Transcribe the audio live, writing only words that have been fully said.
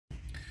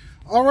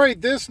All right,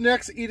 this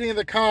next eating in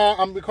the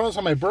car, because it's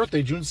on my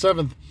birthday, June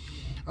 7th,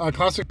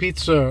 Classic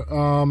Pizza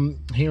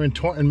here in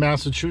Taunton,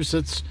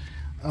 Massachusetts.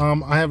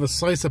 I have a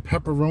slice of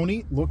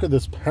pepperoni. Look at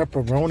this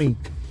pepperoni.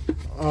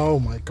 Oh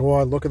my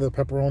God, look at the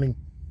pepperoni.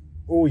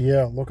 Oh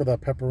yeah, look at that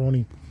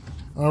pepperoni.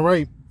 All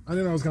right, I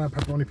didn't know I was gonna have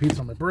pepperoni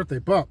pizza on my birthday,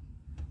 but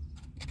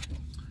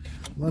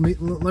let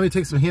me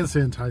take some hand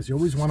sanitizer. You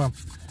always wanna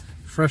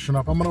freshen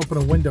up. I'm gonna open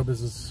a window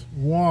because it's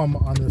warm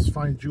on this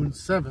fine June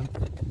 7th,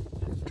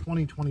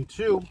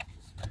 2022.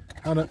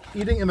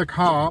 Eating in the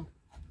car,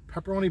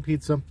 pepperoni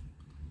pizza.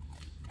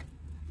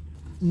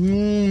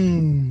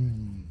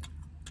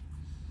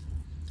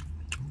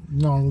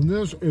 No,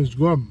 this is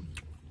good.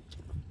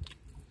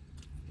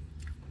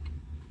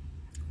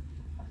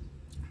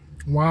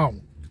 Wow.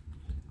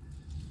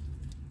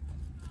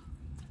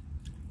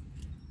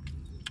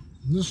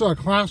 This is a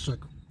classic.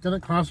 Get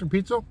it? Classic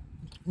pizza?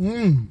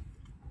 The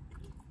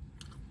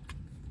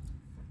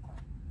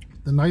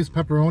nice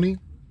pepperoni.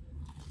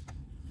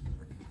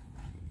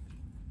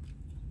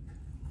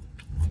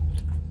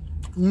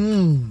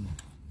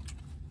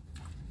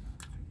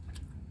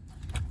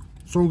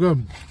 So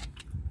good.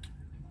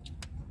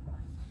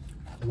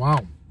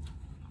 Wow.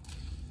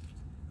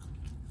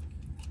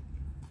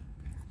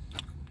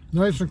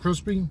 Nice and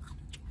crispy.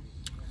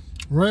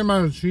 Right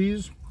amount of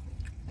cheese.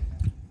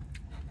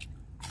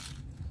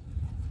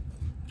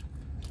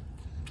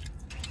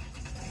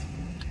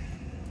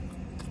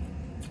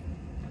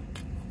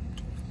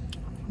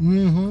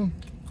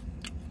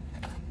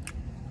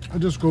 It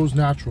just goes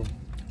natural.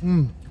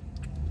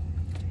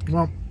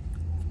 Well,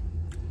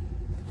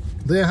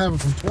 there I have it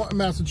from Taunton,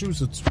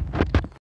 Massachusetts.